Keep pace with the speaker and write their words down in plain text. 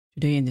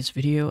Today in this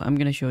video, I'm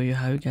going to show you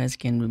how you guys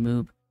can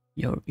remove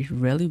your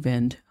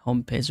irrelevant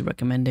homepage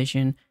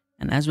recommendation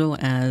and as well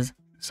as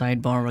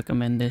sidebar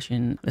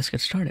recommendation. Let's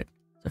get started.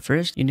 So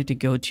first, you need to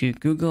go to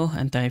Google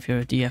and type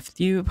your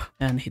DFTube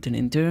and hit an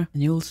enter,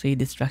 and you'll see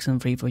distraction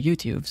free for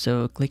YouTube.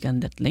 So click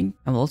on that link.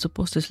 I will also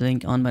post this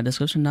link on my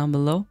description down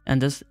below,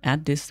 and just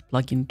add this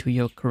plugin to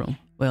your Chrome.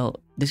 Well,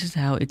 this is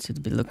how it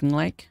should be looking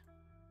like.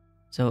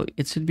 So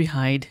it should be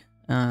hide,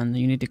 and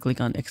you need to click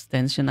on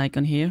extension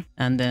icon here,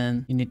 and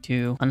then you need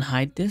to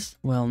unhide this.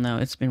 Well, now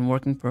it's been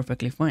working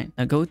perfectly fine.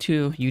 Now go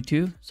to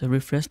YouTube, so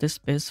refresh this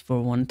page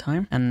for one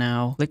time, and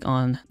now click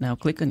on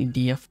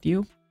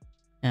DFTube,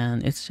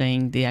 and it's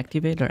saying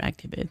deactivate or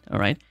activate. All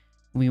right,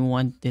 we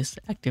want this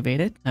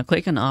activated. Now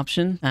click on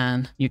option,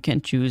 and you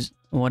can choose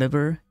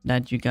whatever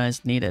that you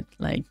guys needed.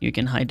 Like you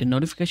can hide the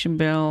notification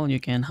bell, you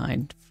can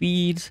hide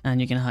feeds, and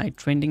you can hide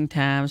trending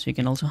tabs. You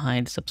can also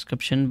hide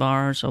subscription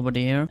bars over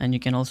there, and you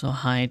can also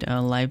hide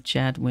live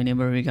chat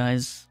whenever you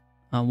guys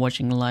are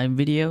watching live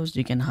videos.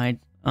 You can hide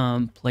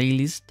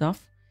playlist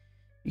stuff.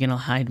 You can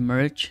hide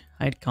merch,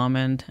 hide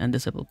comment, and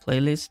disable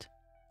playlist.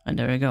 And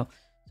there you go.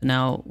 So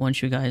now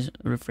once you guys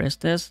refresh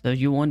this,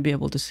 you won't be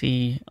able to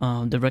see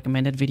the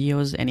recommended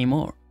videos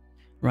anymore.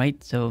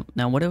 Right, so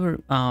now whatever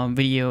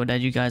video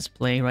that you guys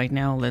play right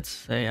now, let's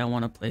say I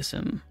want to play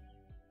some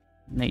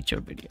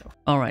nature video.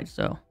 All right,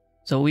 so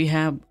we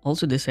have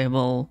also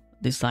disabled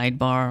the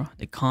sidebar,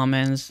 the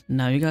comments.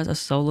 Now you guys are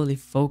solely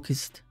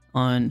focused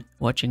on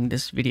watching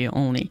this video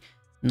only,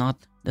 not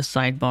the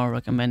sidebar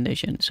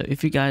recommendation. So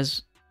if you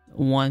guys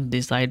want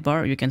the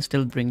sidebar, you can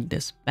still bring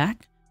this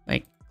back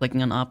by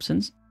clicking on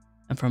options,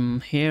 and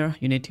from here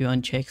you need to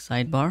uncheck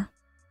sidebar.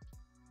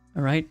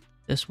 All right,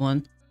 this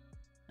one.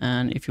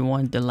 And if you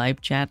want the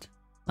live chat,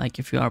 like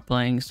if you are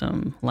playing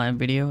some live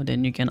video,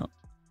 then you can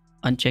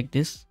uncheck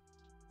this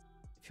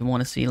if you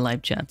want to see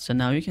live chat. So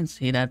now you can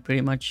see that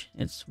pretty much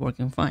it's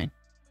working fine.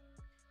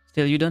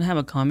 Still, you don't have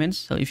a comments.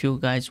 So if you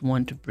guys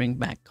want to bring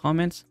back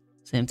comments,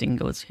 same thing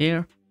goes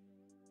here.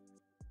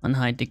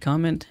 Unhide the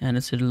comment, and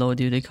it should load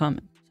you the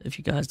comment. So if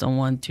you guys don't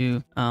want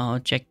to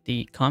check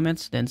the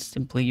comments, then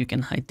simply you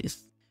can hide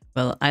this.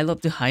 Well, I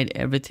love to hide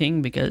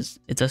everything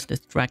because it's just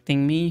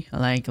distracting me.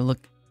 Like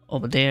look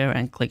over there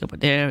and click over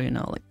there, you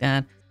know, like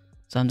that.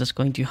 So I'm just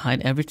going to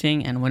hide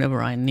everything, and whenever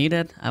I need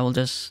it, I will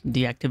just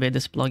deactivate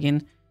this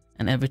plugin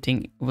and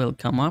everything will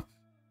come up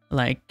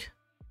like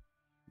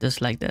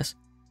just like this.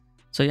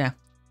 So yeah,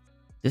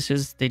 this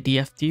is the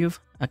DFTube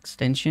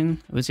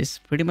extension, which is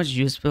pretty much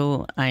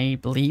useful. I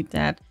believe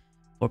that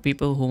for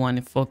people who want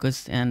to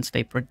focus and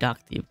stay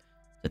productive.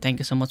 So thank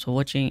you so much for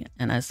watching,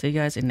 and I'll see you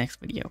guys in the next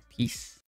video. Peace.